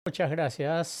Muchas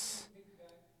gracias.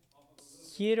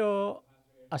 Quiero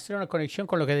hacer una conexión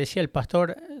con lo que decía el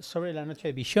pastor sobre la noche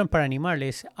de visión para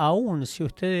animarles. Aún si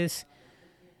ustedes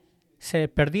se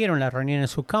perdieron la reunión en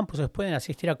su campus, pueden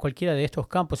asistir a cualquiera de estos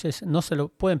campuses, no se lo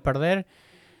pueden perder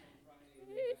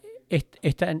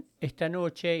esta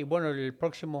noche y bueno, el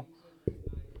próximo,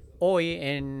 hoy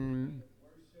en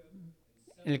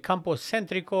el campus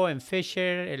céntrico, en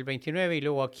Fisher, el 29 y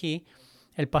luego aquí.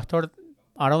 El pastor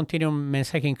Aarón tiene un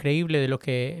mensaje increíble de lo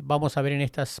que vamos a ver en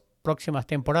estas próximas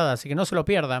temporadas, así que no se lo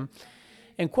pierdan.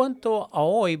 En cuanto a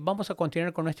hoy, vamos a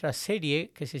continuar con nuestra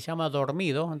serie que se llama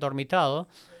Dormitado.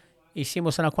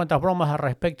 Hicimos unas cuantas bromas al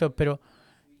respecto, pero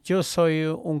yo soy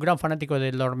un gran fanático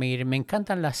del dormir. Me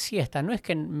encantan las siestas. No es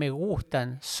que me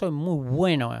gustan, soy muy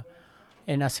bueno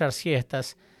en hacer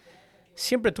siestas.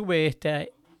 Siempre tuve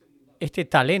este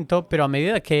talento, pero a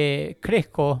medida que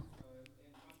crezco,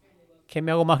 que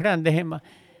me hago más grande,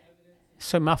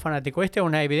 soy más fanático. Esta es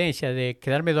una evidencia de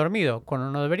quedarme dormido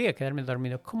cuando no debería quedarme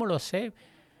dormido. ¿Cómo lo sé?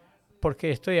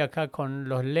 Porque estoy acá con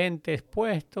los lentes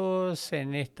puestos,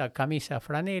 en esta camisa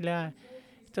franela.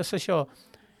 Esto soy yo.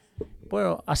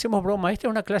 Bueno, hacemos broma. Esta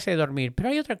es una clase de dormir, pero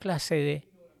hay otra clase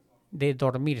de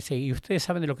dormirse y ustedes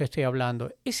saben de lo que estoy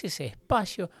hablando. Es ese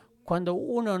espacio cuando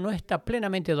uno no está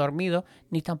plenamente dormido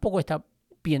ni tampoco está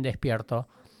bien despierto.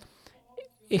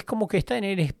 Es como que está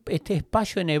en este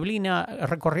espacio de neblina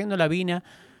recorriendo la vina,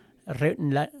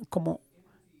 como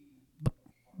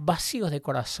vacíos de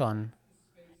corazón.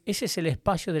 Ese es el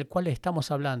espacio del cual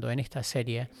estamos hablando en esta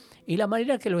serie. Y la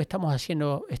manera que lo estamos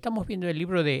haciendo, estamos viendo el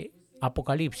libro de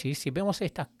Apocalipsis y vemos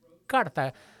estas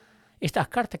cartas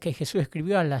que Jesús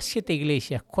escribió a las 7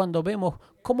 iglesias, cuando vemos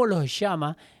cómo los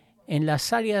llama en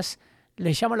las áreas,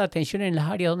 les llama la atención en las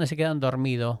áreas donde se quedan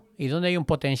dormidos y donde hay un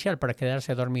potencial para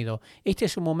quedarse dormido. Este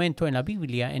es un momento en la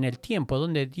Biblia, en el tiempo,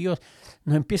 donde Dios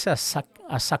nos empieza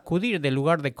a sacudir del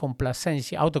lugar de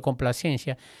complacencia,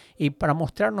 autocomplacencia, y para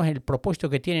mostrarnos el propósito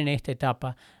que tiene en esta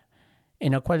etapa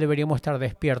en la cual deberíamos estar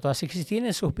despiertos. Así que si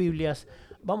tienen sus Biblias,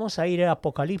 vamos a ir a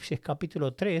Apocalipsis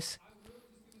capítulo 3.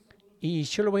 Y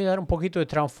yo le voy a dar un poquito de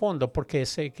trasfondo, porque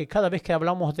sé que cada vez que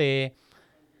hablamos de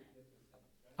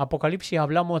Apocalipsis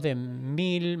hablamos de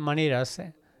mil maneras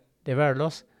de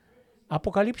verlos.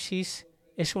 Apocalipsis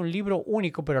es un libro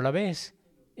único, pero a la vez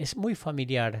es muy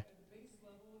familiar.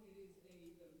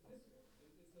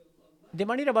 De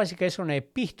manera básica es una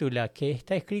epístola que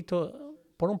está escrito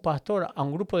por un pastor a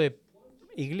un grupo de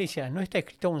iglesias. No está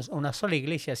escrito a una sola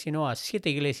iglesia, sino a 7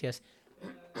 iglesias.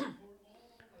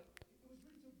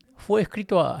 Fue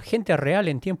escrito a gente real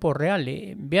en tiempo real.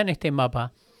 Vean este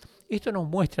mapa. Esto nos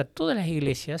muestra todas las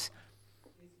iglesias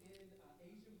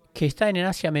que están en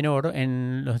Asia Menor,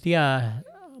 en los días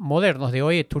modernos de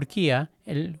hoy, Turquía.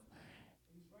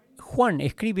 Juan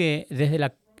escribe desde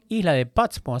la isla de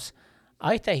Patmos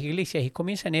a estas iglesias y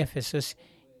comienza en Éfeso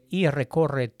y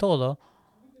recorre todas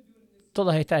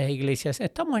estas iglesias.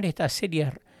 Estamos en esta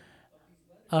serie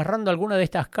agarrando algunas de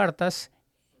estas cartas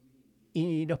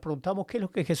y nos preguntamos qué es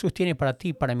lo que Jesús tiene para ti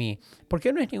y para mí.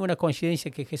 Porque no es ninguna coincidencia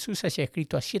que Jesús haya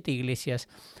escrito a 7 iglesias.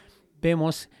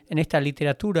 Vemos en esta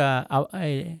literatura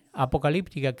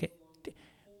apocalíptica que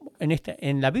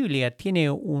en la Biblia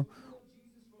tiene un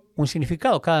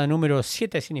significado. Cada número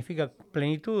 7 significa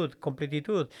plenitud,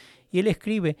 completitud. Y él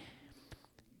escribe,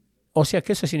 o sea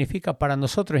que eso significa para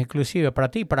nosotros, inclusive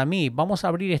para ti y para mí. Vamos a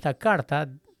abrir esta carta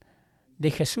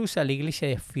de Jesús a la iglesia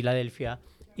de Filadelfia.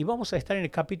 Y vamos a estar en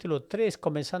el capítulo 3,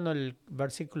 comenzando el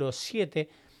versículo 7.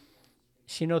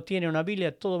 Si no tiene una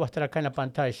Biblia, todo va a estar acá en la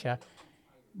pantalla.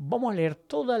 Vamos a leer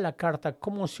toda la carta,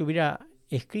 cómo se hubiera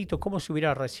escrito, cómo se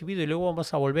hubiera recibido, y luego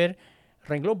vamos a volver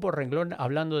renglón por renglón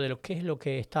hablando de lo que es lo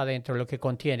que está dentro, lo que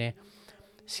contiene.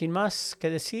 Sin más que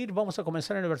decir, vamos a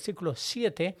comenzar en el versículo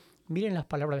 7. Miren las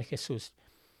palabras de Jesús.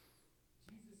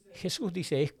 Jesús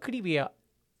dice, escribe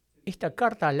esta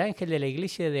carta al ángel de la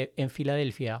iglesia en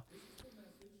Filadelfia.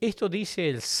 Esto dice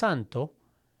el santo,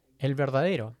 el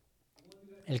verdadero,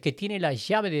 el que tiene la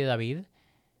llave de David,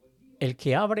 el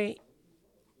que abre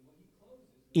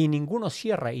y ninguno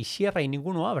cierra, y cierra y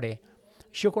ninguno abre.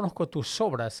 Yo conozco tus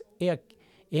obras.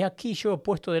 He aquí yo he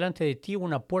puesto delante de ti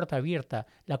una puerta abierta,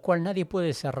 la cual nadie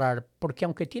puede cerrar, porque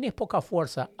aunque tienes poca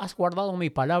fuerza, has guardado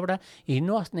mi palabra y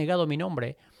no has negado mi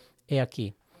nombre. He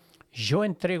aquí, yo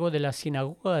entrego de la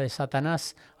sinagoga de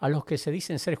Satanás a los que se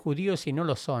dicen ser judíos y no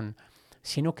lo son,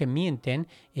 sino que mienten.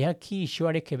 He aquí yo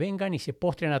haré que vengan y se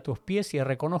postren a tus pies y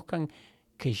reconozcan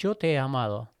que yo te he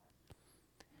amado.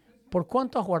 Por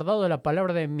cuanto has guardado la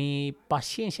palabra de mi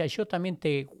paciencia, yo también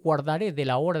te guardaré de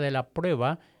la hora de la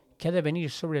prueba que ha de venir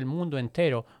sobre el mundo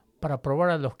entero para probar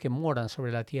a los que moran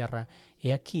sobre la tierra.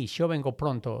 He aquí, yo vengo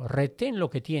pronto, retén lo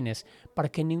que tienes, para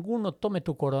que ninguno tome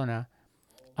tu corona.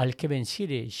 Al que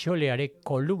venciere, yo le haré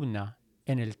columna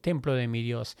en el templo de mi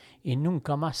Dios, y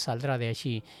nunca más saldrá de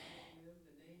allí.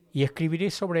 Y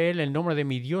escribiré sobre él el nombre de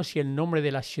mi Dios y el nombre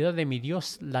de la ciudad de mi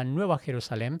Dios, la nueva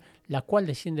Jerusalén, la cual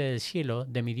desciende del cielo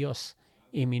de mi Dios,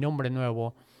 y mi nombre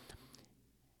nuevo.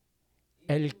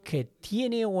 El que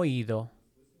tiene oído,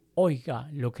 oiga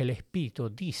lo que el Espíritu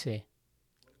dice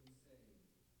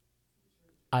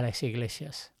a las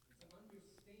iglesias.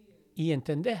 Y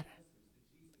entender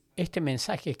este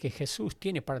mensaje que Jesús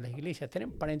tiene para la iglesia.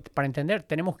 Para entender,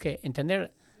 tenemos que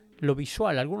entender lo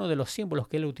visual, algunos de los símbolos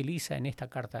que él utiliza en esta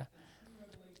carta.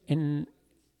 En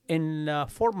la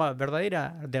forma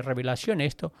verdadera de revelación,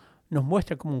 esto nos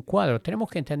muestra como un cuadro. Tenemos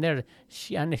que entender,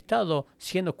 si han estado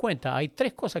siendo cuenta, hay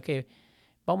tres cosas que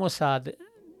vamos a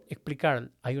explicar.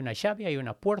 Hay una llave, hay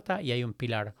una puerta y hay un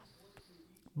pilar.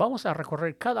 Vamos a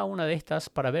recorrer cada una de estas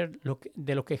para ver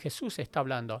de lo que Jesús está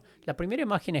hablando. La primera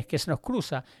imagen que se nos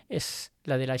cruza es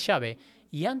la de la llave.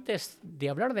 Y antes de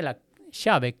hablar de la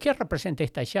llave, ¿qué representa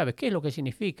esta llave? ¿Qué es lo que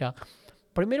significa?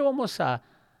 Primero vamos a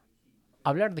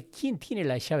hablar de quién tiene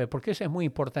la llave, porque eso es muy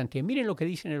importante. Miren lo que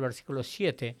dice en el versículo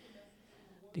 7.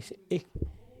 Dice,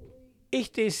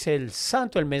 este es el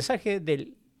santo, el mensaje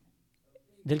del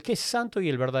que es santo y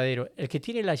el verdadero, el que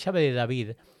tiene la llave de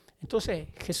David. Entonces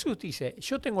Jesús dice,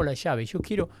 yo tengo la llave, yo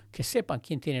quiero que sepan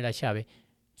quién tiene la llave.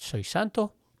 Soy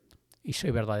santo y soy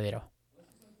verdadero.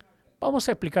 Vamos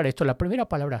a explicar esto. La primera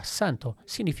palabra, santo,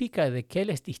 significa de que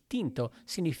Él es distinto,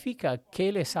 significa que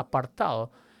Él es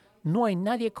apartado. No hay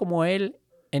nadie como Él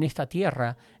en esta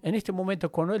tierra. En este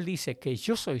momento, cuando Él dice que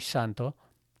yo soy santo,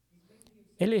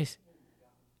 Él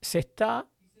se está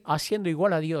haciendo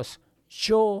igual a Dios.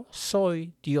 Yo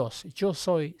soy Dios, yo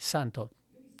soy santo.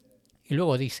 Y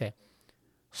luego dice,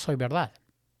 soy verdad.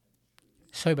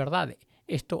 Soy verdad.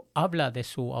 Esto habla de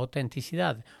su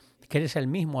autenticidad, que Él es el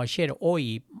mismo ayer,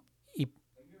 hoy y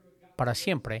para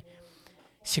siempre.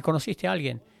 Si conociste a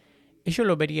alguien, ellos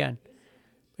lo verían.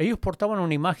 Ellos portaban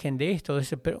una imagen de esto,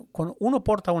 pero cuando uno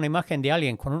porta una imagen de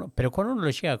alguien, pero cuando uno lo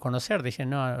llega a conocer, dicen,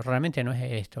 no, realmente no es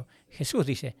esto. Jesús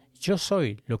dice, yo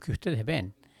soy lo que ustedes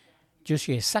ven. Yo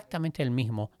soy exactamente el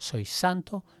mismo. Soy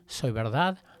santo, soy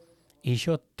verdad y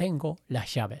yo tengo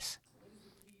las llaves.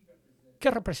 ¿Qué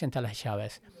representa las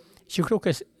llaves? Yo creo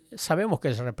que sabemos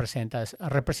que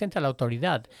representa la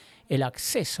autoridad, el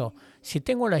acceso. Si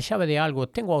tengo la llave de algo,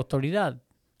 tengo autoridad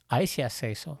a ese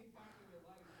acceso.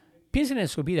 Piensen en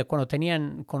su vida cuando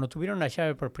tuvieron la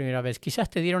llave por primera vez. Quizás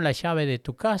te dieron la llave de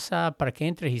tu casa para que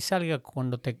entres y salgas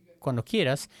cuando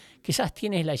quieras. Quizás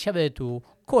tienes la llave de tu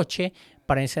coche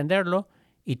para encenderlo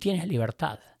y tienes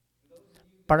libertad.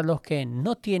 Para los que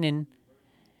no tienen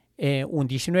un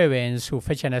 19 en su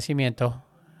fecha de nacimiento,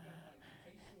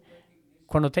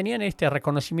 cuando tenían este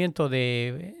reconocimiento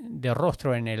de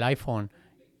rostro en el iPhone,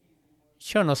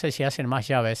 yo no sé si hacen más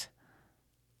llaves,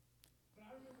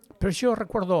 pero yo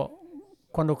recuerdo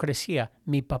cuando crecía,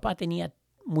 mi papá tenía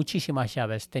muchísimas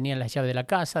llaves. Tenía la llave de la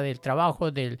casa, del trabajo,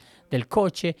 del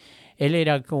coche. Él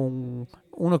era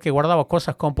uno que guardaba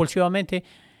cosas compulsivamente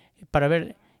para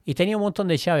ver, y tenía un montón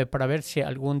de llaves para ver si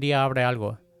algún día abre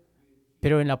algo.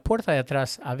 Pero en la puerta de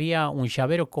atrás había un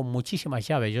llavero con muchísimas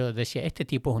llaves. Yo decía, este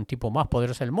tipo es un tipo más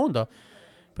poderoso del mundo.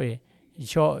 Pues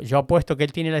yo apuesto que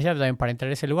él tiene la llave también para entrar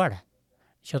a ese lugar.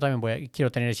 Yo también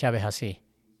quiero tener llaves así.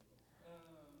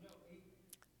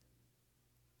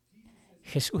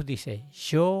 Jesús dice,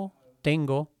 yo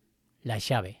tengo la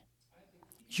llave.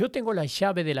 Yo tengo la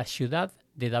llave de la ciudad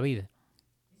de David.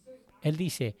 Él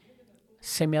dice,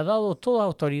 se me ha dado toda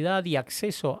autoridad y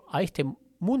acceso a este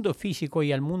mundo físico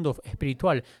y al mundo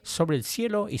espiritual, sobre el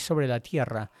cielo y sobre la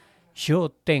tierra. Yo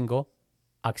tengo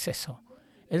acceso.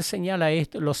 Él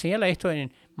lo señala esto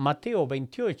en Mateo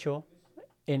 28,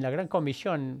 en la Gran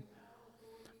Comisión,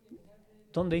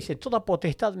 donde dice, toda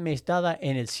potestad me es dada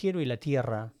en el cielo y la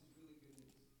tierra.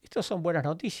 Estas son buenas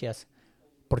noticias,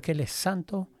 porque Él es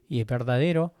santo y es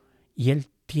verdadero y Él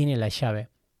tiene la llave.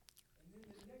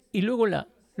 Y luego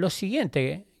lo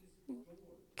siguiente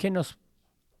que nos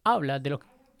habla de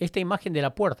esta imagen de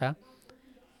la puerta.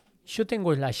 Yo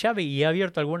tengo la llave y he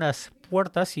abierto algunas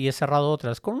puertas y he cerrado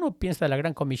otras. Cuando uno piensa en la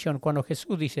Gran Comisión, cuando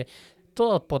Jesús dice,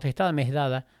 toda potestad me es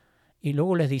dada, y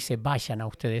luego les dice, vayan a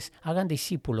ustedes, hagan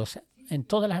discípulos en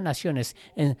todas las naciones,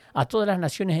 a todas las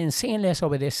naciones enséñenles a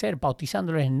obedecer,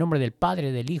 bautizándoles en el nombre del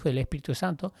Padre, del Hijo y del Espíritu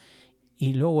Santo.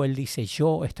 Y luego Él dice,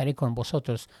 yo estaré con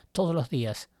vosotros todos los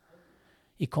días.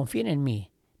 Y confíen en mí,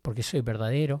 porque soy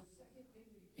verdadero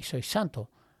y soy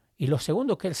santo. Y lo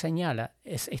segundo que Él señala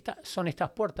son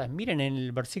estas puertas. Miren en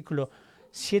el versículo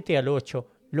 7 al 8.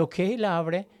 Lo que Él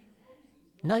abre,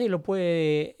 nadie lo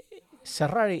puede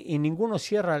cerrar y ninguno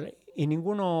cierra y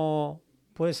ninguno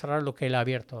puede cerrar lo que Él ha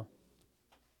abierto.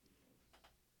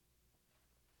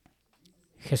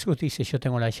 Jesús dice, yo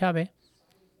tengo la llave,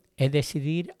 he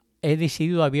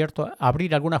decidido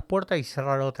abrir algunas puertas y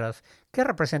cerrar otras. ¿Qué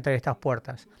representan estas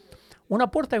puertas? Una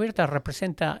puerta abierta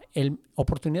representa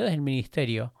oportunidades del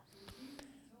ministerio.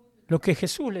 Lo que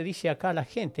Jesús le dice acá a la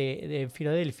gente de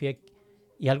Filadelfia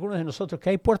y a algunos de nosotros, que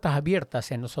hay puertas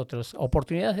abiertas en nosotros,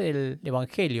 oportunidades del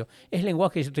Evangelio. Es el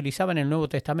lenguaje que se utilizaba en el Nuevo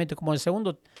Testamento, como en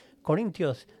 2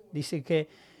 Corintios dice que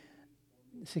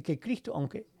Cristo,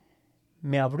 aunque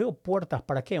me abrió puertas,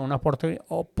 ¿para qué?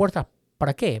 ¿Puertas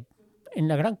para qué? En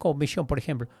la Gran Comisión, por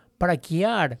ejemplo, para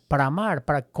guiar, para amar,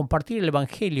 para compartir el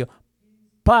Evangelio,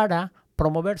 para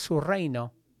promover su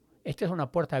reino. Esta es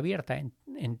una puerta abierta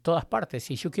en todas partes.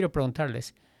 Y yo quiero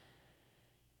preguntarles,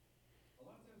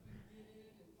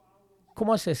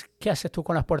 ¿qué haces tú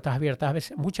con las puertas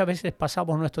abiertas? Muchas veces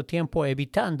pasamos nuestro tiempo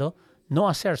evitando no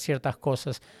hacer ciertas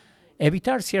cosas,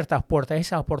 evitar ciertas puertas,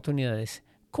 esas oportunidades.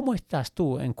 ¿Cómo estás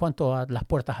tú en cuanto a las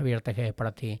puertas abiertas que hay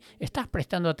para ti? ¿Estás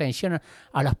prestando atención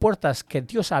a las puertas que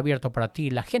Dios ha abierto para ti,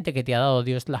 la gente que te ha dado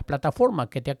Dios, las plataformas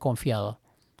que te ha confiado?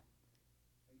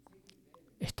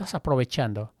 ¿Estás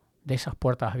aprovechando de esas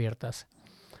puertas abiertas?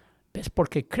 ¿Ves?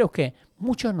 Porque creo que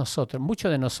muchos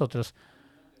de nosotros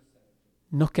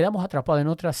nos quedamos atrapados en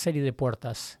otra serie de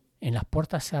puertas, en las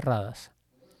puertas cerradas.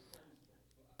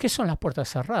 ¿Qué son las puertas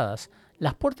cerradas?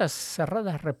 Las puertas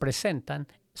cerradas representan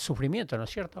sufrimiento, ¿no es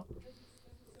cierto?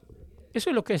 Eso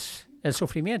es lo que es el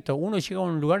sufrimiento. Uno llega a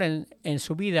un lugar en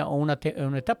su vida o una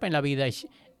etapa en la vida y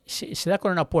se da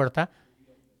con una puerta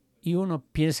y uno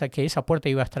piensa que esa puerta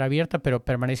iba a estar abierta, pero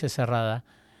permanece cerrada.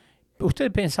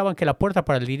 Ustedes pensaban que la puerta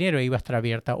para el dinero iba a estar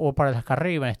abierta, o para las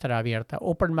carreras iba a estar abierta,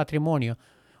 o para el matrimonio,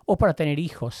 o para tener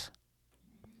hijos.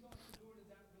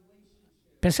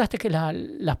 Pensaste que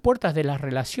las puertas de las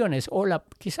relaciones, o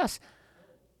quizás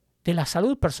de la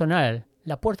salud personal,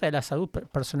 la puerta de la salud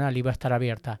personal iba a estar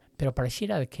abierta, pero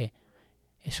pareciera de que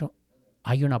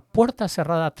hay una puerta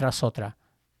cerrada tras otra.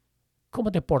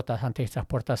 ¿Cómo te portas ante estas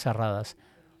puertas cerradas?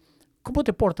 ¿Cómo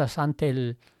te portas ante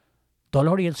el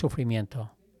dolor y el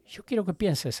sufrimiento? Yo quiero que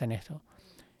pienses en esto.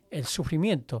 El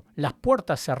sufrimiento, las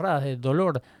puertas cerradas del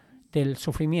dolor, del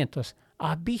sufrimiento.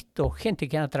 ¿Has visto gente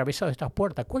que han atravesado estas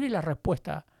puertas? ¿Cuál es la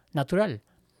respuesta natural?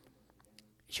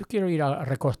 Yo quiero ir a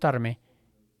recostarme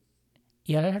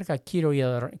y a la larga quiero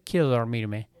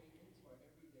dormirme.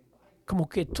 Como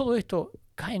que todo esto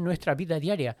cae en nuestra vida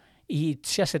diaria y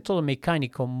se hace todo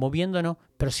mecánico, moviéndonos,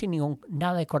 pero sin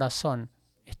nada de corazón.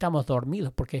 Estamos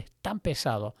dormidos porque es tan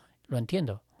pesado. Lo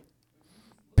entiendo.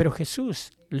 Pero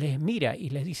Jesús les mira y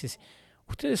les dice,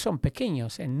 ustedes son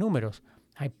pequeños en números,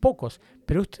 hay pocos,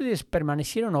 pero ustedes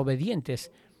permanecieron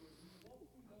obedientes.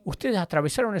 Ustedes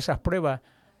atravesaron esas pruebas,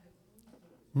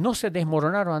 no se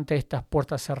desmoronaron ante estas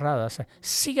puertas cerradas.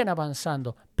 Sigan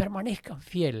avanzando, permanezcan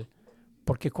fiel,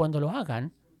 porque cuando lo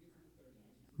hagan,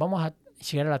 vamos a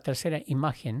llegar a la tercera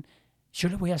imagen. Yo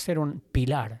les voy a hacer un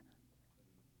pilar.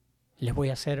 Les voy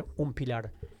a hacer un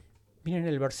pilar. Miren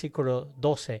el versículo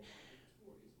 12.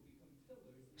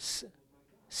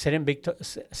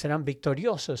 Serán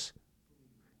victoriosos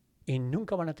y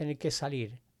nunca van a tener que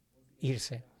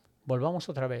irse. Volvamos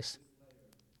otra vez.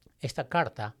 Esta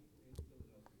carta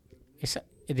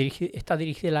está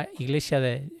dirigida a la iglesia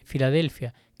de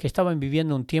Filadelfia, que estaban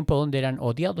viviendo un tiempo donde eran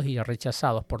odiados y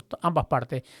rechazados por ambas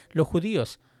partes. Los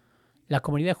judíos, la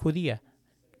comunidad judía,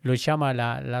 lo llama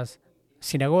la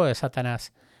sinagoga de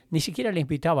Satanás. Ni siquiera les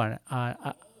invitaban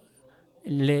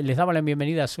les daban la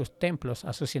bienvenida a sus templos,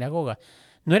 a sus sinagogas.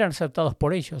 No eran aceptados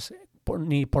por ellos,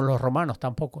 ni por los romanos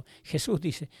tampoco. Jesús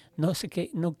dice,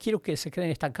 no quiero que se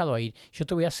queden estancados ahí. Yo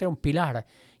te voy a hacer un pilar.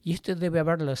 Y esto debe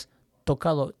haberles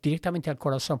tocado directamente al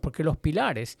corazón, porque los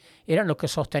pilares eran los que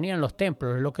sostenían los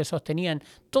templos, lo que sostenían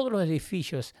todos los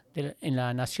edificios en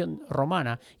la nación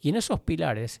romana. Y en esos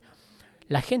pilares,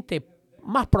 la gente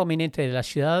más prominente de la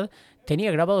ciudad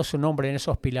tenía grabado su nombre en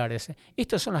esos pilares.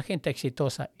 Estas son la gente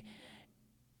exitosa.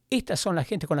 Estas son la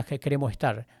gente con las que queremos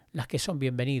estar, las que son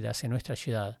bienvenidas en nuestra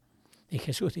ciudad. Y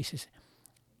Jesús dice,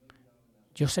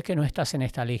 yo sé que no estás en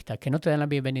esta lista, que no te dan la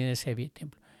bienvenida en ese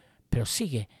templo, pero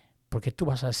sigue, porque tú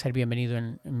vas a ser bienvenido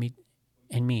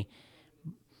en mí.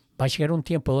 Va a llegar un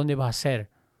tiempo donde vas a ser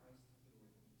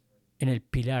en el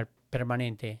pilar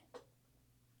permanente.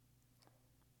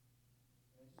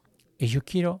 Y yo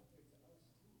quiero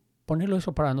ponerlo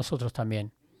eso para nosotros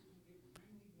también.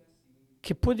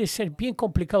 Que puede ser bien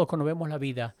complicado cuando vemos la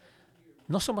vida.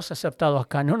 No somos aceptados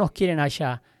acá, no nos quieren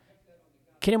allá.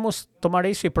 queremos tomar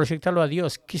eso y proyectarlo a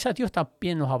Dios. Quizás Dios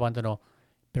también nos abandonó,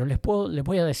 pero les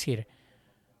voy a decir,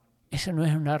 eso no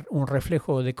es un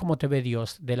reflejo de cómo te ve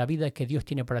Dios, de la vida que Dios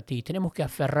tiene para ti. Tenemos que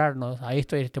aferrarnos a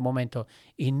esto en este momento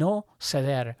y no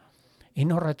ceder y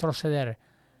no retroceder,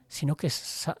 sino que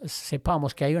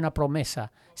sepamos que hay una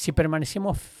promesa. Si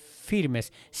permanecemos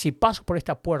firmes, si paso por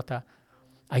esta puerta,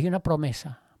 hay una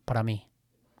promesa para mí,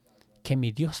 que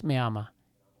mi Dios me ama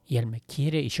y Él me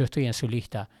quiere y yo estoy en su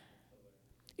lista.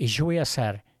 Y yo voy a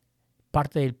ser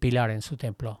parte del pilar en su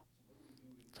templo.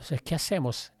 Entonces, ¿qué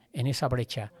hacemos en esa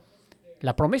brecha?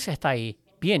 La promesa está ahí,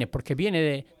 porque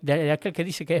viene de aquel que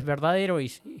dice que es verdadero y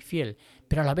fiel,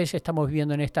 pero a la vez estamos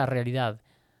viviendo en esta realidad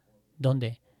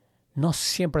donde no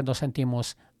siempre nos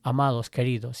sentimos amados,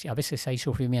 queridos, y a veces hay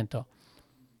sufrimiento.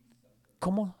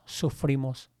 ¿Cómo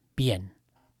sufrimos bien?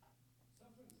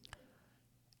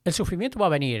 El sufrimiento va a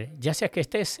venir, ya sea que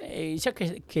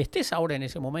estés ahora en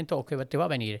ese momento o que te va a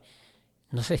venir.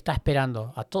 Nos está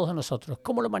esperando a todos nosotros.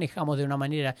 ¿Cómo lo manejamos de una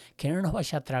manera que no nos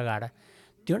vaya a tragar?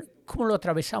 ¿Cómo lo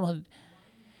atravesamos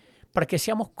para que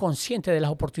seamos conscientes de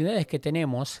las oportunidades que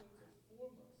tenemos,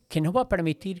 que nos va a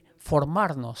permitir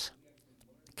formarnos,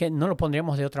 que no lo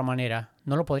pondremos de otra manera,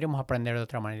 no lo podríamos aprender de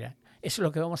otra manera? Eso es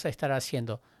lo que vamos a estar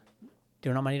haciendo de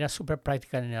una manera súper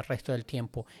práctica en el resto del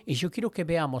tiempo. Y yo quiero que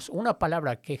veamos una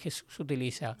palabra que Jesús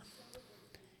utiliza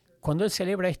cuando Él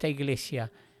celebra esta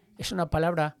iglesia. Es una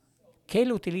palabra que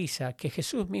Él utiliza, que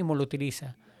Jesús mismo lo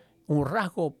utiliza, un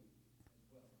rasgo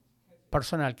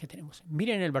personal que tenemos.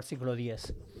 Miren el versículo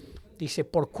 10. Dice,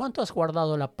 por cuanto has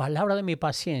guardado la palabra de mi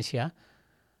paciencia,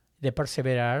 de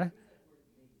perseverar.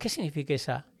 ¿Qué significa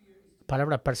esa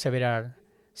palabra perseverar?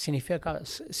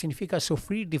 Significa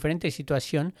sufrir diferentes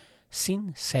situaciones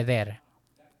sin ceder.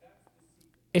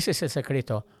 Ese es el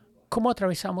secreto. ¿Cómo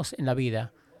atravesamos en la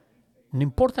vida? No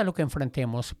importa lo que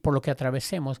enfrentemos, por lo que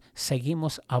atravesemos,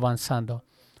 seguimos avanzando.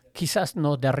 Quizás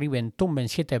nos derriben, tumben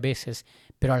 7 veces,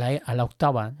 pero a la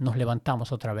octava nos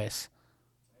levantamos otra vez,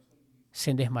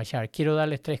 sin desmayar. Quiero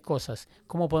darles 3 cosas.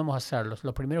 ¿Cómo podemos hacerlos?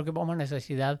 Lo primero que vamos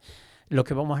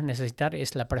a necesitar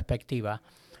es la perspectiva.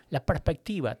 La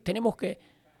perspectiva. Tenemos que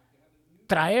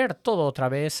traer todo otra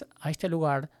vez a este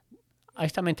lugar, a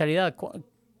esta mentalidad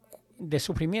de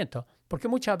sufrimiento. Porque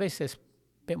muchas veces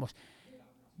vemos,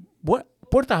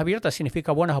 puertas abiertas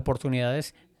significa buenas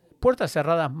oportunidades, puertas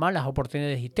cerradas, malas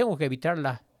oportunidades, y tengo que evitar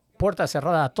las puertas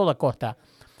cerradas a toda costa.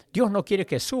 Dios no quiere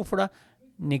que sufra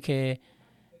ni que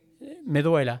me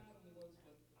duela.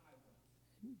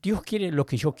 Dios quiere lo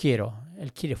que yo quiero.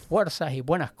 Él quiere fuerzas y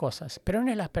buenas cosas, pero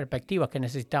no es las perspectivas que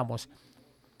necesitamos.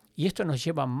 Y esto nos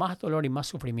lleva a más dolor y más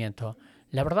sufrimiento.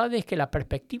 La verdad es que la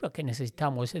perspectiva que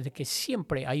necesitamos es de que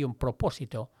siempre hay un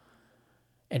propósito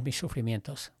en mis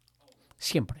sufrimientos.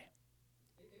 Siempre.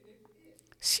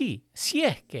 Sí, si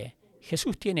es que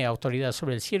Jesús tiene autoridad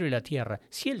sobre el cielo y la tierra,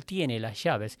 si Él tiene las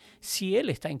llaves, si Él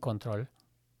está en control,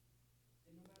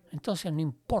 entonces no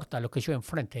importa lo que yo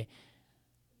enfrente.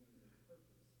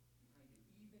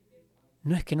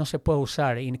 No es que no se pueda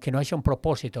usar y que no haya un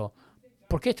propósito,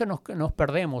 porque esto nos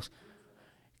perdemos.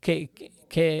 Que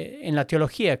en la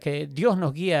teología, que Dios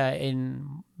nos guía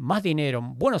en más dinero,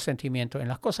 en buenos sentimientos, en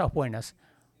las cosas buenas.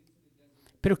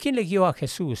 Pero ¿quién le guió a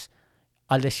Jesús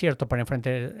al desierto para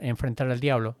enfrentar al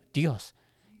diablo? Dios.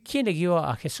 ¿Quién le guió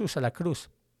a Jesús a la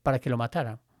cruz para que lo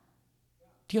mataran?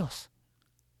 Dios.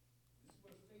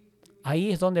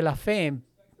 Ahí es donde la fe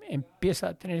empieza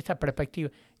a tener esta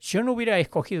perspectiva. Yo no hubiera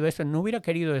escogido esto, no hubiera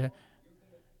querido eso,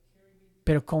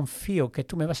 pero confío que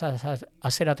tú me vas a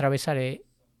hacer atravesar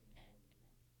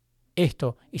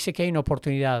esto y sé que hay una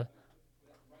oportunidad.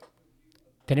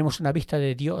 Tenemos una vista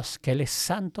de Dios, que Él es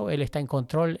santo, Él está en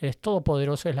control, Él es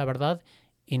todopoderoso, es la verdad,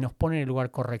 y nos pone en el lugar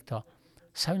correcto.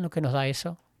 ¿Saben lo que nos da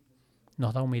eso?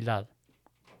 Nos da humildad.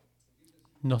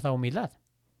 Nos da humildad.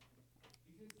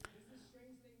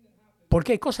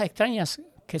 Porque hay cosas extrañas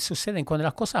que suceden. Cuando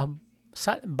las cosas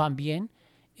van bien,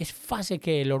 es fácil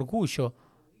que el orgullo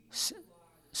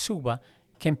suba,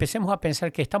 que empecemos a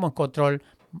pensar que estamos en control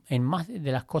en más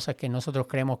de las cosas que nosotros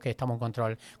creemos que estamos en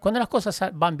control. Cuando las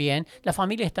cosas van bien, la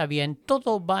familia está bien,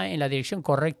 todo va en la dirección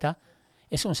correcta,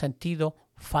 es un sentido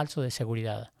falso de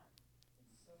seguridad.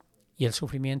 Y el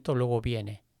sufrimiento luego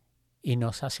viene y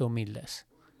nos hace humildes.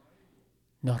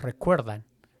 Nos recuerdan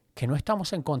que no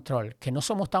estamos en control, que no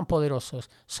somos tan poderosos,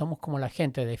 somos como la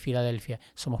gente de Filadelfia,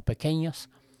 somos pequeños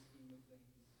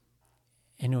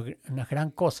en unas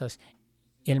gran cosas.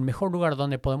 Y el mejor lugar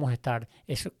donde podemos estar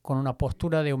es con una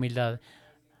postura de humildad,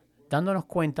 dándonos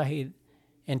cuenta y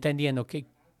entendiendo que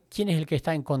quién es el que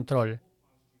está en control,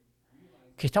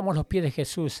 que estamos a los pies de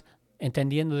Jesús,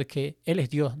 entendiendo de que Él es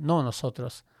Dios, no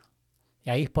nosotros. Y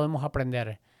ahí podemos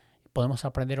aprender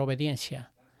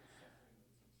obediencia.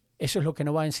 Eso es lo que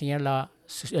nos va a enseñar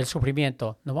el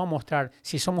sufrimiento. Nos va a mostrar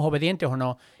si somos obedientes o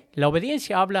no. La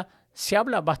obediencia se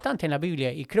habla bastante en la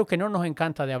Biblia y creo que no nos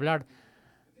encanta de hablar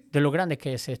de lo grande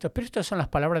que es esto. Pero estas son las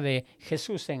palabras de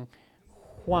Jesús en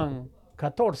Juan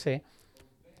 14.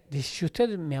 Dice, si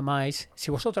ustedes me amáis,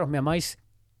 si vosotros me amáis,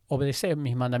 obedeced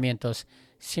mis mandamientos.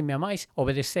 Si me amáis,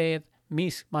 obedeced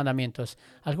mis mandamientos.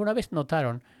 ¿Alguna vez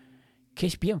notaron que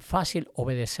es bien fácil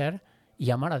obedecer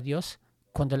y amar a Dios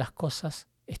cuando las cosas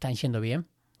están yendo bien?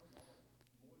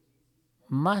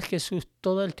 Más Jesús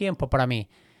todo el tiempo para mí.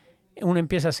 Uno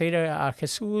empieza a seguir a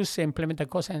Jesús, se implementa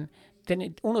cosas,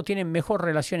 uno tiene mejor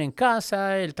relación en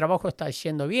casa, el trabajo está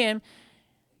yendo bien.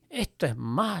 Esto es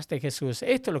más de Jesús.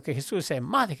 Esto es lo que Jesús es,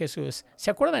 más de Jesús.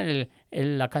 ¿Se acuerdan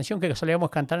la canción que solíamos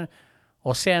cantar,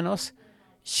 Océanos?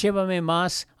 Llévame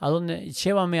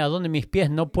a donde mis pies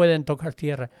no pueden tocar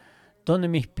tierra, donde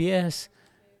mis pies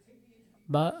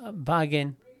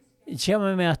vaguen.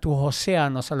 Llévame a tus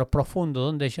océanos, a lo profundo,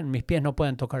 donde mis pies no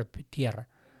pueden tocar tierra.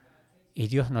 Y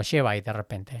Dios nos lleva ahí de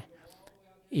repente.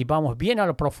 Y vamos bien a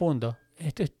lo profundo.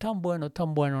 Esto es tan bueno,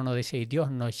 nos dice. Y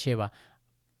Dios nos lleva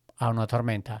a una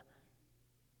tormenta.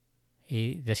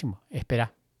 Y decimos,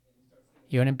 espera.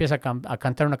 Y uno empieza a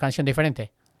cantar una canción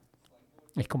diferente.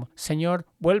 Es como, Señor,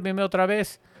 vuélveme otra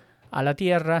vez a la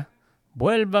tierra.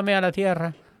 Vuélvame a la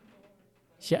tierra.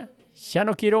 Ya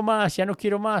no quiero más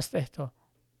de esto.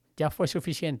 Ya fue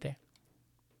suficiente.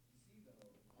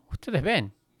 Ustedes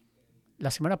ven,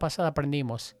 la semana pasada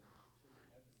aprendimos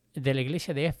de la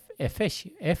iglesia de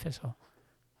Éfeso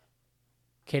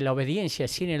que la obediencia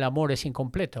sin el amor es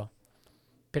incompleto,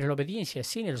 pero la obediencia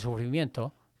sin el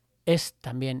sufrimiento es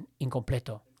también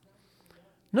incompleto.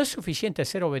 No es suficiente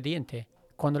ser obediente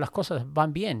cuando las cosas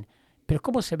van bien, pero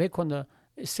 ¿cómo se ve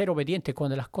ser obediente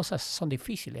cuando las cosas son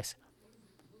difíciles?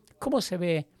 ¿Cómo se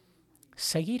ve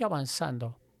seguir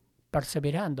avanzando,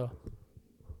 perseverando,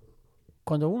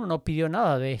 cuando uno no pidió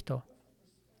nada de esto?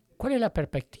 ¿Cuál es la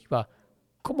perspectiva?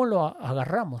 ¿Cómo lo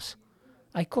agarramos?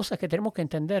 Hay cosas que tenemos que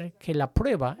entender, que la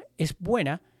prueba es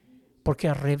buena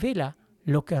porque revela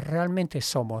lo que realmente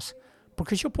somos.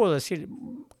 Porque yo puedo decir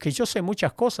que yo sé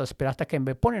muchas cosas, pero hasta que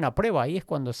me ponen a prueba, ahí es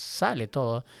cuando sale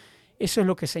todo. Eso es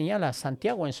lo que señala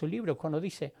Santiago en su libro cuando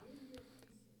dice,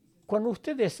 cuando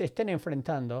ustedes estén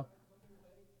enfrentando,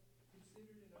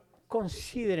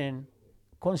 consideren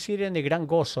de gran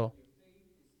gozo,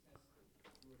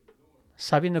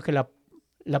 sabiendo que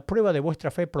la prueba de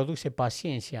vuestra fe produce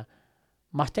paciencia.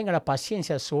 Mas tenga la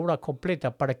paciencia su obra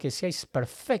completa para que seáis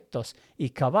perfectos y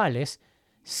cabales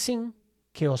sin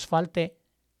que os falte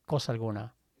cosa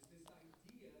alguna.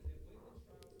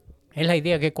 Es la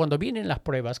idea que cuando vienen las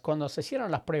pruebas, cuando se cierran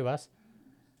las pruebas,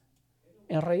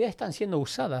 en realidad están siendo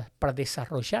usadas para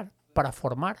desarrollar, para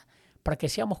formar, para que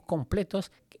seamos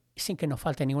completos sin que nos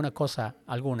falte ninguna cosa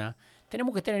alguna.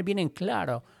 Tenemos que tener bien en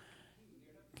claro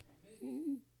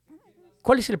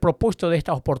cuál es el propósito de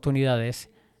estas oportunidades.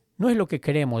 No es lo que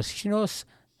queremos, sino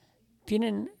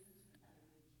tienen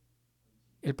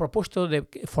el propósito de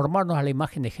formarnos a la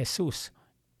imagen de Jesús.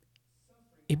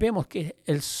 Y vemos que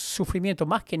el sufrimiento,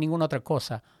 más que ninguna otra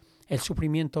cosa, el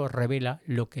sufrimiento revela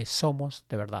lo que somos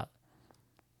de verdad.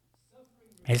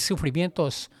 El sufrimiento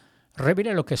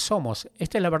revela lo que somos.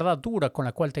 Esta es la verdad dura con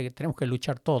la cual tenemos que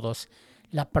luchar todos.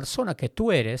 La persona que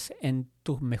tú eres en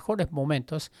tus mejores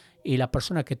momentos y la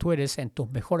persona que tú eres en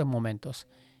tus mejores momentos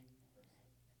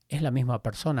es la misma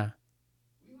persona.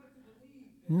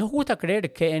 Nos gusta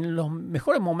creer que en los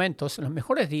mejores momentos, en los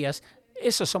mejores días,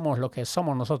 eso somos lo que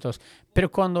somos nosotros. Pero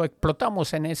cuando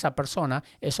explotamos en esa persona,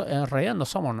 eso en realidad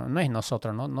no es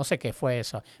nosotros. No sé qué fue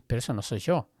eso, pero eso no soy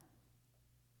yo.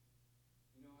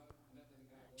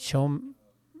 Yo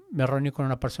me reuní con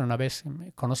una persona una vez,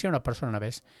 conocí a una persona una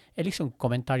vez. Él hizo un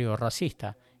comentario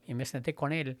racista y me senté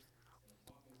con él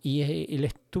y le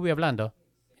estuve hablando.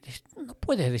 No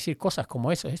puedes decir cosas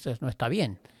como eso no está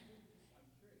bien.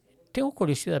 Tengo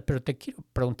curiosidad, pero te quiero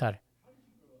preguntar,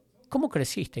 ¿cómo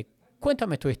creciste?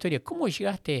 Cuéntame tu historia. ¿Cómo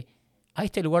llegaste a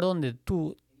este lugar donde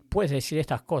tú puedes decir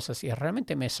estas cosas? Y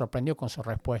realmente me sorprendió con su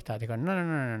respuesta. Digo,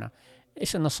 no.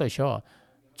 Eso no soy yo.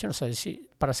 Yo no soy,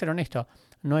 para ser honesto,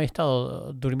 no he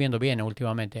estado durmiendo bien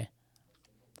últimamente.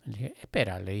 Le dije,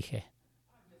 espera, le dije.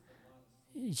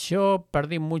 Yo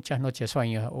perdí muchas noches de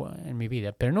sueño en mi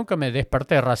vida, pero nunca me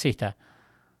desperté racista.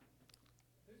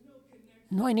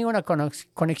 No hay ninguna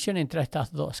conexión entre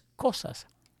estas dos cosas.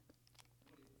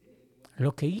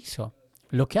 Lo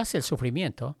que hace el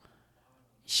sufrimiento,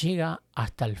 llega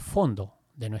hasta el fondo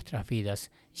de nuestras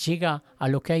vidas, llega a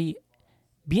lo que hay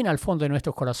bien al fondo de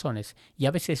nuestros corazones, y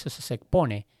a veces eso se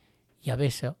expone, y a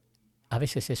veces A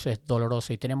veces eso es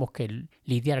doloroso y tenemos que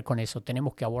lidiar con eso,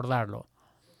 tenemos que abordarlo.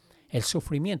 El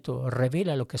sufrimiento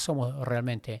revela lo que somos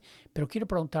realmente. Pero quiero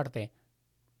preguntarte,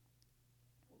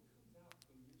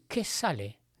 ¿qué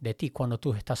sale de ti cuando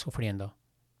tú estás sufriendo?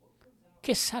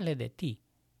 ¿Qué sale de ti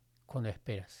cuando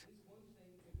esperas?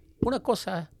 Una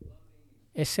cosa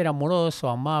es ser amoroso,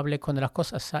 amable, cuando las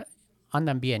cosas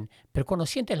andan bien. Pero cuando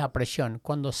sientes la presión,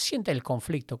 cuando sientes el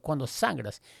conflicto, cuando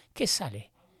sangras, ¿qué sale?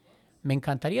 Me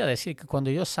encantaría decir que cuando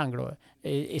yo sangro,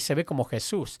 se ve como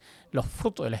Jesús. Los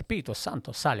frutos del Espíritu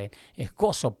Santo salen. Es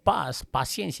gozo, paz,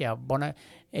 paciencia,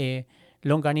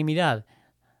 longanimidad,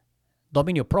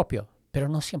 dominio propio. Pero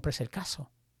no siempre es el caso.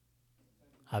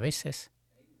 A veces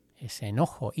es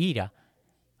enojo, ira,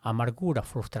 amargura,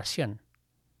 frustración.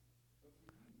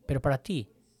 Pero para ti,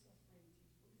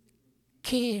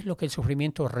 ¿qué es lo que el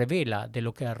sufrimiento revela de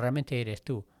lo que realmente eres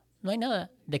tú? No hay nada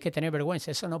de qué tener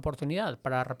vergüenza, es una oportunidad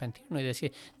para arrepentirnos y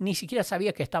decir, ni siquiera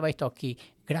sabía que estaba esto aquí,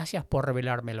 gracias por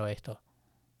revelármelo esto.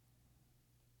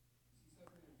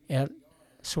 El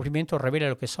sufrimiento revela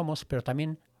lo que somos, pero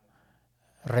también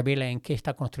revela en qué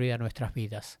está construida nuestras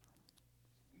vidas.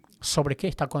 Sobre qué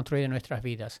está construida nuestras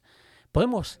vidas.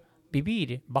 Podemos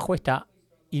vivir bajo esta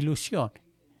ilusión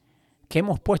que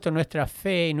hemos puesto nuestra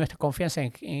fe y nuestra confianza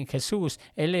en Jesús.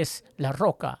 Él es la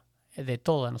roca de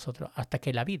todos nosotros, hasta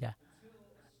que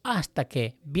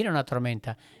viene una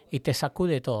tormenta y te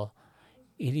sacude todo.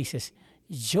 Y dices,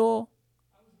 yo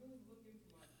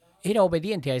era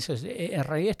obediente a eso. En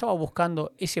realidad estaba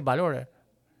buscando ese valor,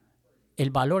 el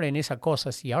valor en esas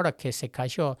cosas. Y ahora que se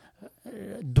cayó,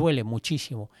 duele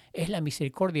muchísimo. Es la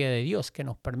misericordia de Dios que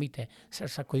nos permite ser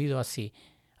sacudidos así.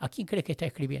 ¿A quién crees que está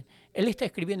escribiendo? Él está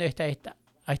escribiendo a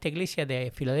esta iglesia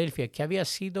de Filadelfia que había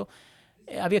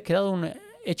quedado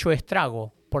hecho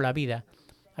estrago por la vida.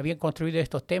 Habían construido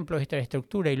estos templos, esta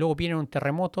estructura, y luego viene un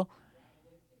terremoto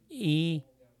y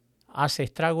hace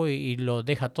estrago y lo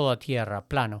deja todo a tierra,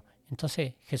 plano.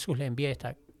 Entonces Jesús le envía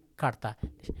esta carta.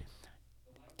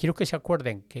 Quiero que se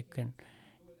acuerden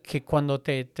que cuando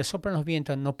te soplan los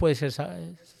vientos no puedes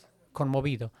ser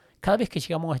conmovido. Cada vez que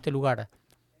llegamos a este lugar,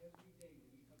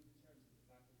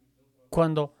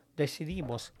 cuando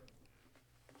decidimos,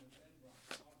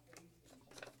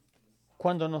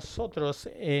 cuando nosotros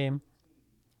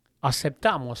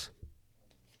aceptamos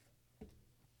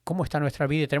cómo está nuestra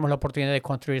vida y tenemos la oportunidad de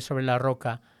construir sobre la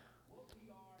roca,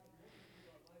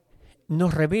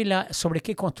 nos revela sobre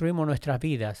qué construimos nuestras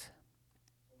vidas.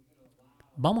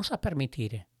 Vamos a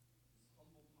permitir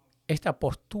esta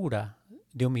postura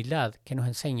de humildad que nos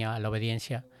enseña a la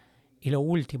obediencia. Y lo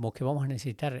último que vamos a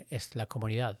necesitar es la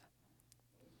comunidad.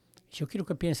 Yo quiero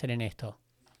que piensen en esto.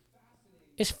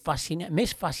 Me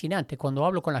es fascinante cuando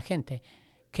hablo con la gente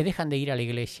que dejan de ir a la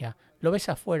iglesia. Lo ves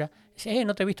afuera. Dice,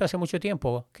 no te he visto hace mucho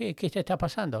tiempo. ¿Qué te está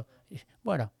pasando?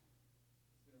 Bueno,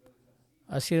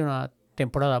 ha sido una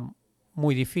temporada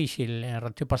muy difícil.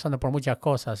 Estoy pasando por muchas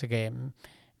cosas, así que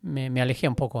me alejé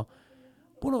un poco.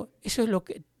 Bueno, eso es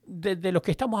de lo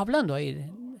que estamos hablando ahí.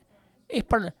 Es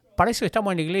para eso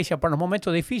estamos en la iglesia, para los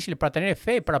momentos difíciles, para tener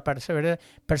fe, para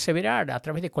perseverar a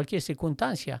través de cualquier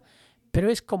circunstancia. Pero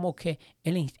es como que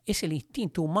es el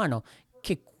instinto humano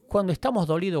que cuando estamos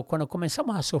dolidos, cuando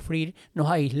comenzamos a sufrir, nos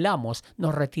aislamos,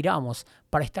 nos retiramos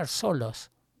para estar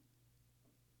solos.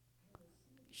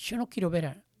 Yo no quiero ver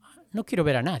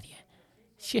a nadie.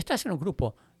 Si estás en un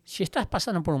grupo, si estás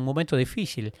pasando por un momento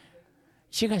difícil,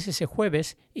 llegas ese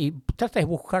jueves y tratas de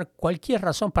buscar cualquier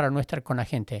razón para no estar con la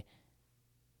gente,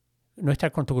 no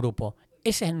estar con tu grupo.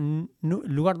 Ese es el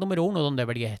lugar número 1 donde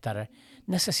deberías estar.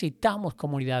 Necesitamos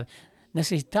comunidad.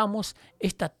 Necesitamos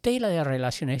esta tela de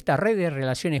relaciones, esta red de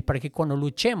relaciones para que cuando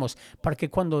luchemos, para que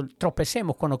cuando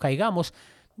tropecemos, cuando caigamos,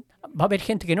 va a haber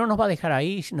gente que no nos va a dejar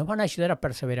ahí, nos van a ayudar a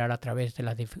perseverar a través de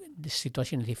las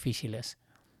situaciones difíciles.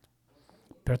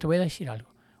 Pero te voy a decir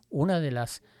algo. Uno de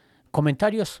los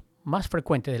comentarios más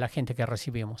frecuentes de la gente que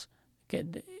recibimos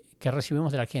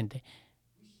de la gente,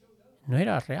 no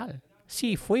era real.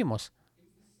 Sí,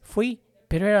 fui,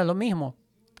 pero era lo mismo.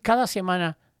 Cada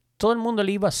semana todo el mundo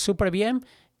le iba súper bien,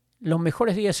 los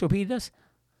mejores días de sus vidas.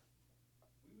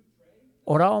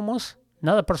 Orábamos,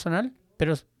 nada personal,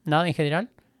 pero nada en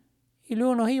general. Y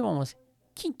luego nos íbamos.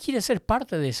 ¿Quién quiere ser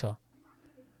parte de eso?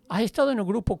 Has estado en un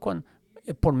grupo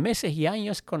por meses y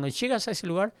años. Cuando llegas a ese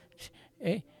lugar,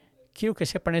 quiero que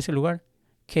sepan ese lugar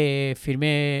que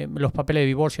firmé los papeles de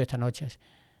divorcio esta noche.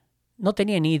 No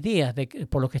tenía ni idea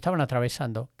por lo que estaban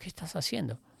atravesando. ¿Qué estás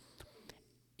haciendo?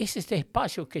 Es este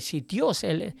espacio que si Dios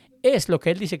Él es lo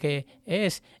que Él dice que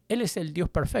es, Él es el Dios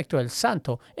perfecto, el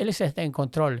santo, Él está en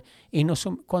control. Y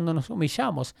cuando nos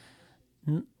humillamos,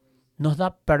 nos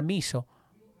da permiso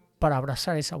para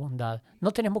abrazar esa bondad.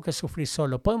 No tenemos que sufrir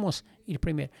solo. Podemos ir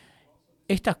primero.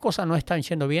 Estas cosas no están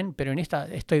yendo bien, pero en esta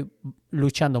estoy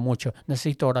luchando mucho.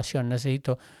 Necesito oración,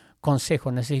 necesito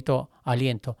consejo, necesito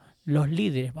aliento. Los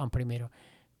líderes van primero.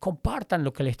 Compartan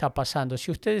lo que les está pasando.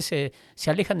 Si ustedes se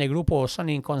alejan del grupo o son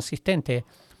inconsistentes,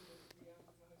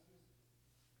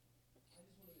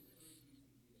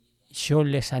 yo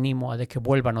les animo a de que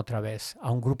vuelvan otra vez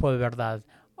a un grupo de verdad,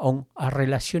 a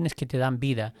relaciones que te dan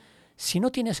vida. Si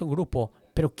no tienes un grupo,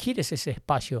 pero quieres ese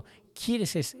espacio,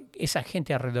 quieres esa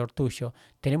gente alrededor tuyo,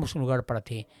 tenemos un lugar para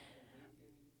ti.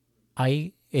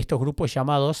 Hay estos grupos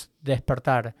llamados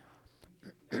despertar.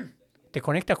 Te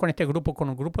conectas con este grupo, con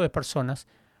un grupo de personas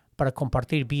para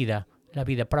compartir vida, la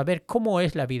vida, para ver cómo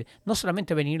es la vida. No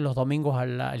solamente venir los domingos a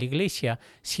la iglesia,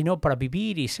 sino para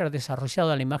vivir y ser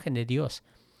desarrollado a la imagen de Dios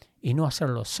y no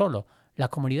hacerlo solo. La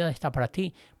comunidad está para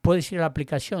ti. Puedes ir a la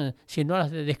aplicación, si no la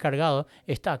has descargado,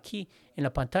 está aquí en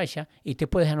la pantalla y te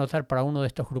puedes anotar para uno de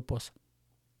estos grupos.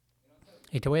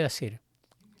 Y te voy a decir,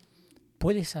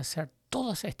 puedes hacer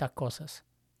todas estas cosas.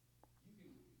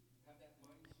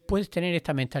 Puedes tener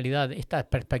esta mentalidad, esta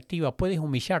perspectiva, puedes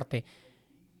humillarte,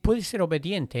 puedes ser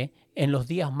obediente en los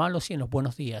días malos y en los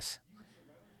buenos días.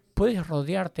 Puedes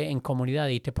rodearte en comunidad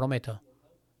y te prometo,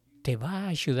 te va a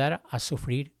ayudar a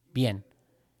sufrir bien.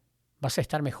 Vas a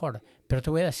estar mejor. Pero te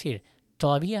voy a decir,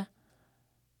 todavía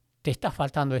te está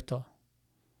faltando esto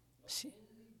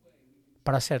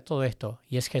para hacer todo esto.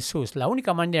 Y es Jesús. La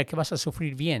única manera que vas a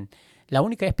sufrir bien, la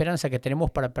única esperanza que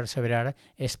tenemos para perseverar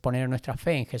es poner nuestra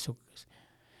fe en Jesús.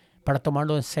 Para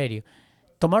tomarlo en serio.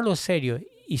 Tomarlo en serio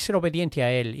y ser obediente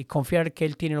a Él y confiar que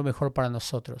Él tiene lo mejor para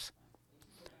nosotros.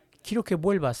 Quiero que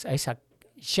vuelvas a esa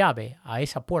llave, a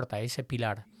esa puerta, a ese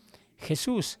pilar.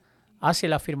 Jesús hace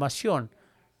la afirmación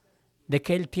de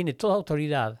que Él tiene toda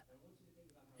autoridad,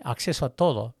 acceso a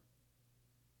todo.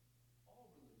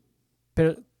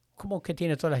 Pero, ¿cómo que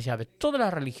tiene todas las llaves? Todas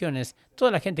las religiones,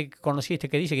 toda la gente que conociste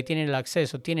que dice que tienen el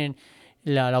acceso, tienen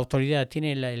la autoridad,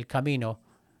 tienen el camino,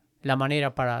 la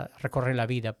manera para recorrer la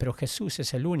vida. Pero Jesús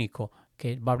es el único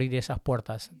que va a abrir esas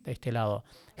puertas de este lado.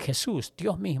 Jesús,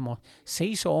 Dios mismo, se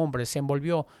hizo hombre, se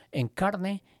envolvió en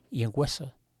carne y en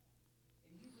hueso.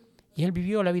 Y Él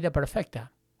vivió la vida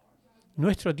perfecta.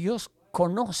 Nuestro Dios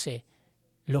conoce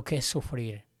lo que es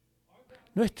sufrir.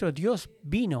 Nuestro Dios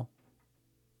vino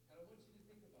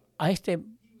a este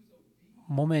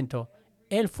momento.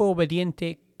 Él fue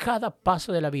obediente cada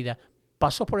paso de la vida.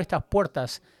 Pasó por estas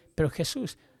puertas, pero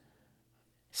Jesús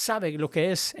sabe lo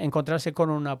que es encontrarse con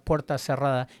una puerta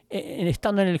cerrada.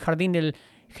 Estando en el jardín del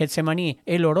Getsemaní,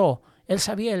 Él oró. Él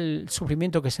sabía el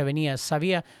sufrimiento que se venía,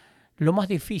 sabía lo más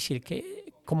difícil que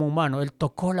como humano. Él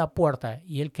tocó la puerta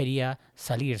y Él quería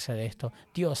salirse de esto.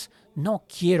 Dios, no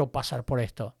quiero pasar por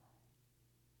esto.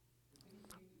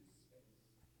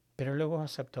 Pero luego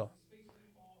aceptó.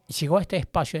 Y llegó a este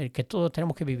espacio en el que todos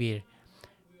tenemos que vivir.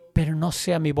 Pero no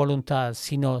sea mi voluntad,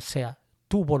 sino sea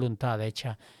tu voluntad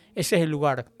hecha. Ese es el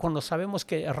lugar. Cuando sabemos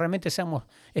que realmente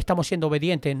estamos siendo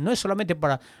obedientes, no es solamente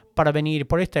para venir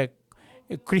por este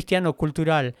cristiano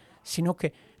cultural, sino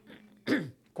que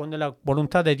cuando la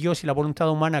voluntad de Dios y la voluntad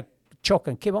humana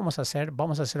chocan, ¿qué vamos a hacer?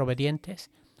 ¿Vamos a ser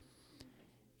obedientes?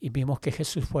 Y vimos que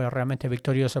Jesús fue realmente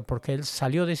victorioso porque Él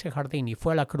salió de ese jardín y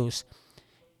fue a la cruz.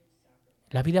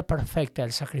 La vida perfecta,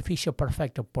 el sacrificio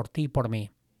perfecto por ti y por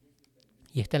mí.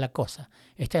 Y esta es la cosa,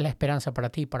 esta es la esperanza para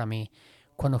ti y para mí.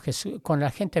 Cuando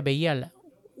la gente veía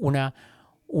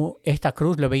esta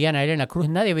cruz, lo veían a Él en la cruz,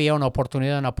 nadie veía una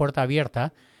oportunidad, una puerta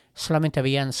abierta, solamente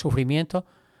veían sufrimiento,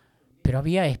 pero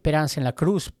había esperanza en la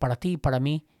cruz para ti y para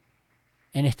mí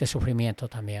en este sufrimiento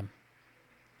también.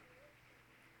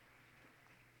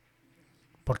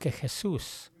 Porque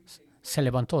Jesús se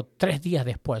levantó 3 días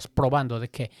después, probando de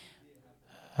que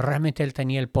realmente Él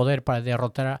tenía el poder para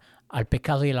derrotar al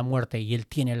pecado y a la muerte, y Él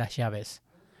tiene las llaves.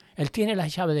 Él tiene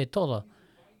las llaves de todo,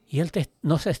 y Él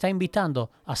nos está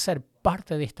invitando a ser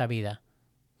parte de esta vida.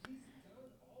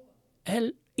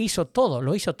 Él hizo todo,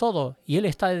 lo hizo todo, y Él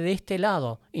está de este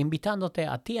lado, invitándote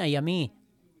a ti y a mí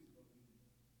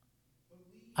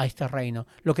a este reino.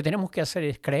 Lo que tenemos que hacer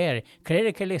es creer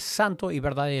que Él es santo y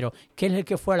verdadero, que Él es el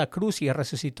que fue a la cruz y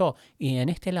resucitó, y en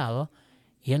este lado,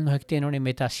 y Él nos extiende una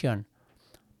invitación.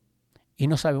 Y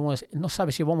no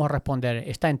sabe si vamos a responder.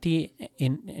 Está en ti,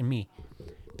 en mí.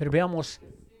 Pero veamos,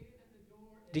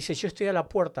 dice, yo estoy a la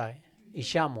puerta y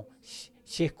llamo.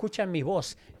 Si escuchan mi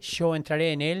voz, yo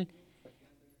entraré en Él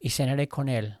y cenaré con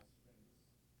Él.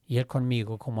 Y Él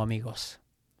conmigo como amigos.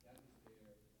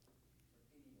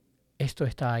 Esto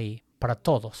está ahí para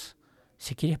todos.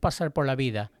 Si quieres pasar por la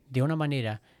vida de una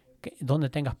manera donde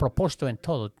tengas propósito en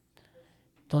todo,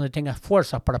 donde tengas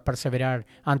fuerzas para perseverar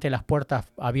ante las puertas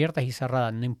abiertas y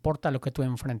cerradas, no importa lo que tú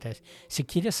enfrentes. Si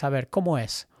quieres saber cómo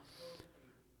es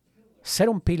ser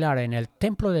un pilar en el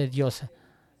templo de Dios,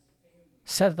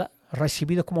 ser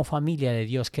recibido como familia de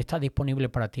Dios que está disponible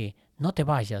para ti, no te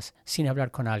vayas sin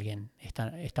hablar con alguien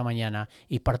esta mañana.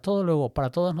 Y para todo luego, para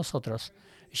todos nosotros,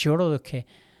 yo oro de que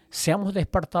seamos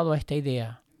despertados a esta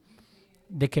idea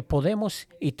de que podemos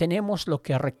y tenemos lo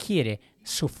que requiere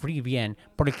sufrir bien,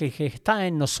 porque el que está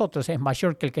en nosotros es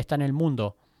mayor que el que está en el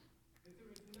mundo.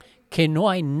 Que no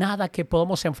hay nada que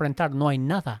podamos enfrentar, no hay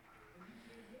nada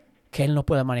que Él no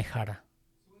pueda manejar.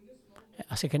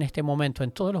 Así que en este momento,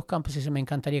 en todos los campos, me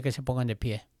encantaría que se pongan de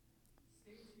pie.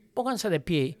 Pónganse de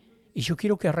pie y yo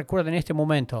quiero que recuerden este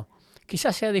momento.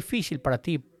 Quizás sea difícil para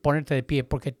ti ponerte de pie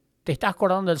porque te estás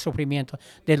acordando del sufrimiento,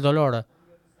 del dolor.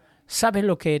 Sabes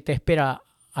lo que te espera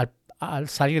al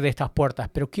salir de estas puertas,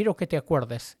 pero quiero que te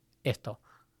acuerdes esto.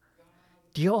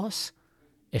 Dios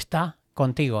está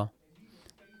contigo.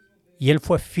 Y Él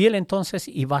fue fiel entonces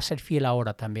y va a ser fiel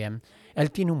ahora también. Él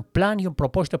tiene un plan y un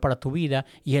propósito para tu vida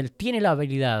y Él tiene la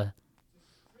habilidad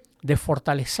de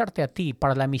fortalecerte a ti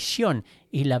para la misión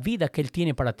y la vida que Él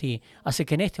tiene para ti. Así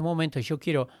que en este momento yo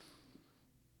quiero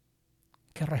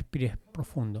que respires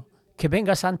profundo, que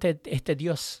vengas ante este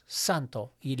Dios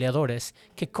santo y le adores,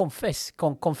 que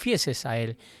confieses a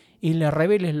Él y le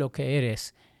reveles lo que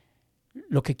eres,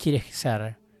 lo que quieres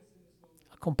ser.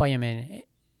 Acompáñame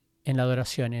en la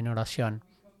adoración, en oración.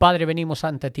 Padre, venimos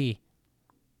ante ti.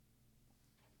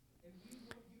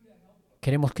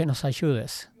 Queremos que nos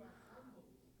ayudes.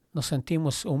 Nos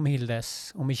sentimos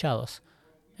humildes, humillados.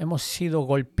 Hemos sido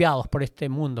golpeados por este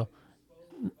mundo.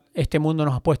 Este mundo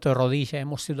nos ha puesto de rodillas.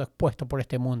 Hemos sido expuestos por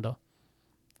este mundo.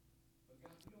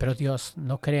 Pero Dios,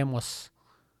 no queremos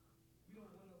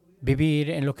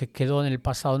vivir en lo que quedó en el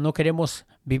pasado. No queremos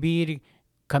vivir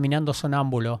caminando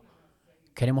sonámbulo.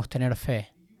 Queremos tener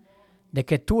fe de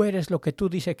que tú eres lo que tú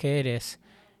dices que eres.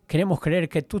 Queremos creer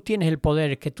que tú tienes el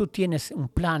poder, que tú tienes un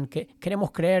plan, que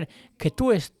queremos creer que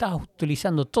tú estás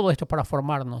utilizando todo esto para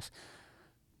formarnos.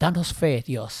 Danos fe,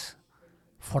 Dios.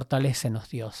 Fortalécenos,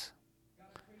 Dios.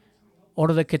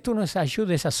 Oro de que tú nos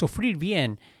ayudes a sufrir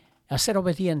bien, a ser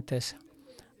obedientes,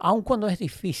 aun cuando es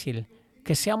difícil,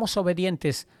 que seamos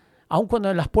obedientes, aun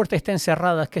cuando las puertas estén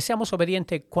cerradas, que seamos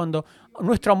obedientes cuando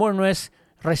nuestro amor no es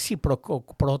recíproco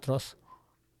por otros.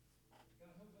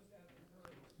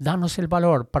 Danos el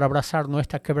valor para abrazar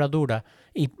nuestra quebradura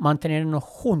y mantenernos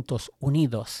juntos,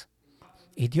 unidos.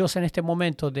 Y Dios, en este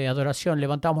momento de adoración,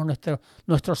 levantamos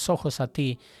nuestros ojos a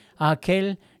ti, a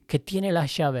aquel que tiene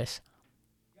las llaves,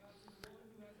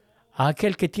 a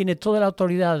aquel que tiene toda la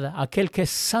autoridad, a aquel que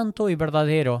es santo y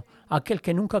verdadero, a aquel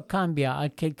que nunca cambia, a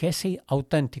aquel que es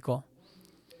auténtico,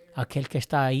 a aquel que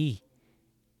está ahí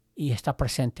y está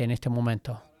presente en este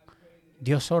momento.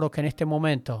 Dios, oro que en este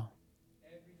momento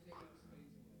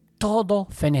todo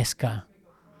fenezca.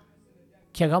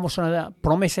 Que hagamos una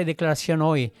promesa y declaración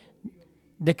hoy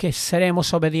de que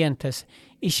seremos obedientes.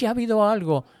 Y si ha habido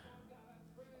algo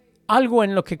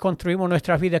en lo que construimos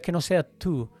nuestras vidas que no sea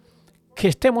tú, que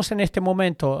estemos en este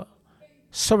momento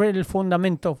sobre el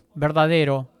fundamento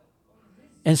verdadero,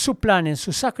 en su plan, en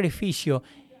su sacrificio.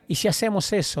 Y si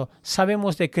hacemos eso,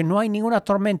 sabemos de que no hay ninguna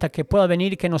tormenta que pueda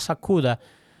venir y que nos sacuda.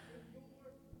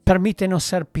 Permítenos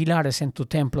ser pilares en tu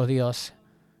templo, Dios.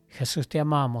 Jesús, te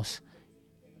amamos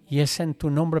y es en tu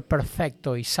nombre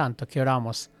perfecto y santo que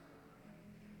oramos.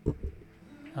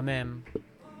 Amén.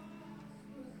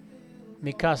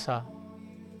 Mi casa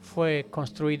fue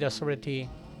construida sobre ti.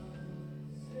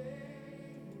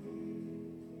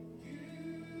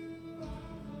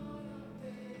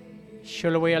 Yo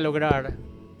lo voy a lograr.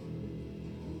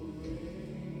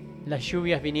 Las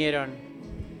lluvias vinieron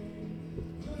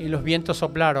y los vientos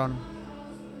soplaron.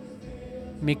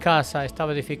 Mi casa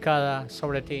estaba edificada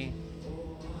sobre ti.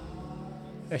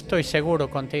 Estoy seguro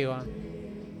contigo.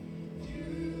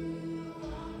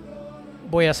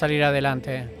 Voy a salir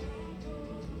adelante.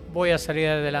 Voy a salir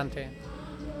adelante.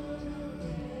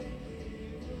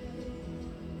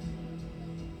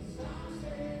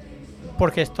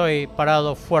 Porque estoy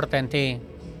parado fuerte en ti.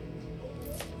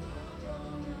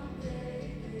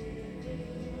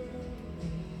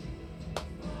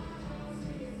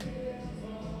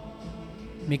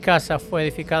 Mi casa fue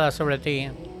edificada sobre ti.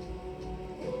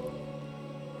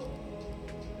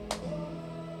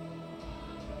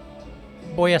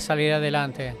 Voy a salir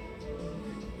adelante.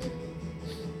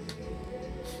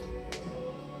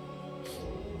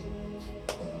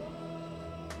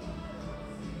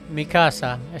 Mi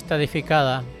casa está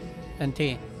edificada en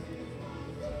ti.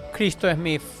 Cristo es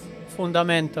mi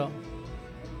fundamento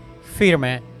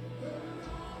firme.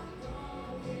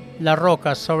 la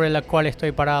roca sobre la cual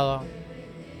estoy parado.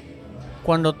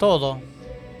 Cuando todo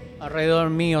alrededor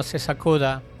mío se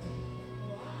sacuda,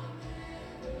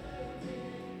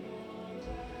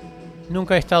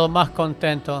 nunca he estado más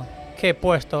contento que he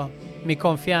puesto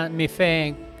mi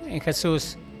fe en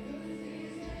Jesús,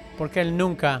 porque Él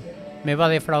nunca me va a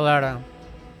defraudar.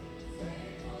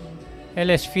 Él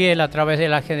es fiel a través de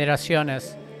las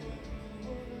generaciones.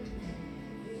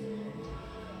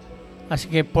 Así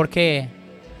que, ¿por qué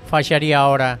fallaría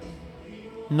ahora?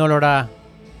 No lo hará.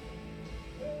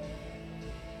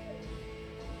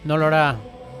 No lo hará.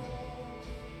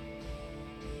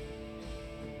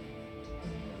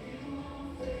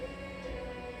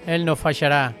 Él no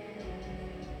fallará.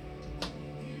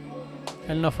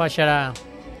 Él no fallará.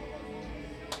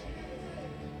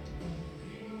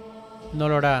 No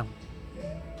lo hará.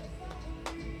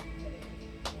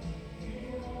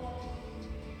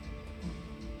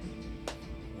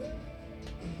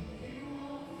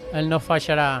 Él no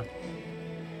fallará.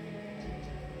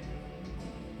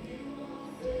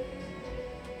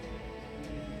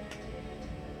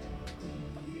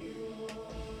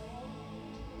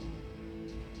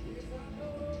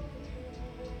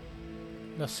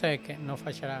 Lo sé que no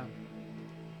fallará.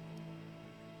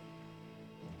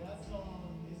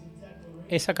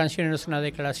 Esa canción es una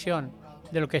declaración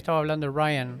de lo que estaba hablando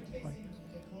Ryan.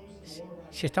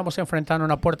 Si estamos enfrentando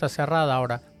una puerta cerrada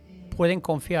ahora, pueden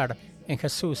confiar en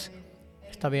Jesús.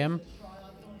 ¿Está bien?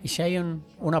 Y si hay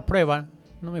una prueba,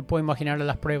 no me puedo imaginar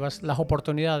las pruebas, las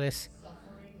oportunidades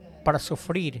para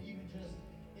sufrir.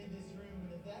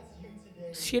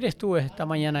 Si eres tú esta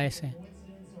mañana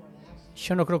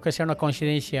yo no creo que sea una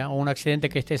coincidencia o un accidente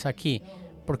que estés aquí,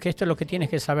 porque esto es lo que tienes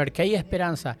que saber, que hay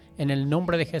esperanza en el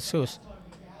nombre de Jesús.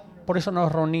 Por eso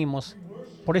nos reunimos,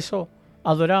 por eso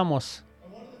adoramos.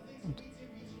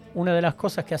 Una de las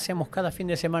cosas que hacemos cada fin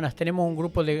de semana es tenemos un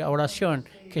grupo de oración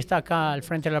que está acá al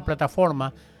frente de la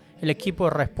plataforma. El equipo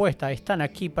de respuesta están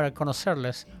aquí para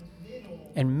conocerles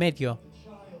en medio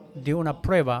de una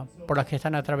prueba por la que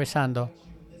están atravesando.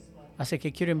 Así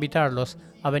que quiero invitarlos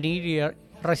a venir y a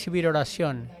recibir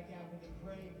oración.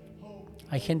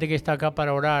 Hay gente que está acá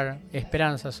para orar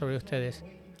esperanza sobre ustedes.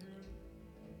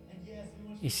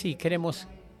 Y sí, queremos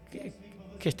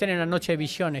que estén en la noche de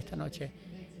visión esta noche.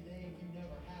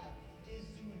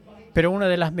 Pero una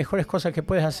de las mejores cosas que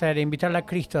puedes hacer es invitarle a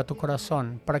Cristo a tu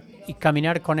corazón y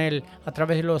caminar con Él a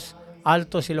través de los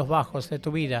altos y los bajos de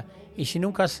tu vida. Y si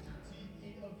nunca has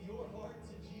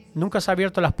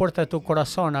abierto las puertas de tu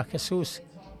corazón a Jesús,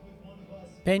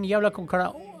 ven y habla con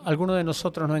alguno de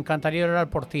nosotros. Nos encantaría orar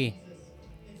por ti,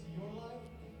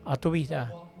 a tu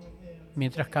vida,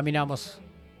 mientras caminamos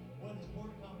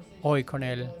hoy con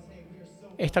Él.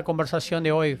 Esta conversación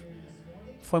de hoy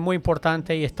fue muy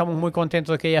importante y estamos muy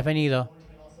contentos de que hayas venido.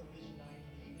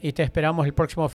 Y te esperamos el próximo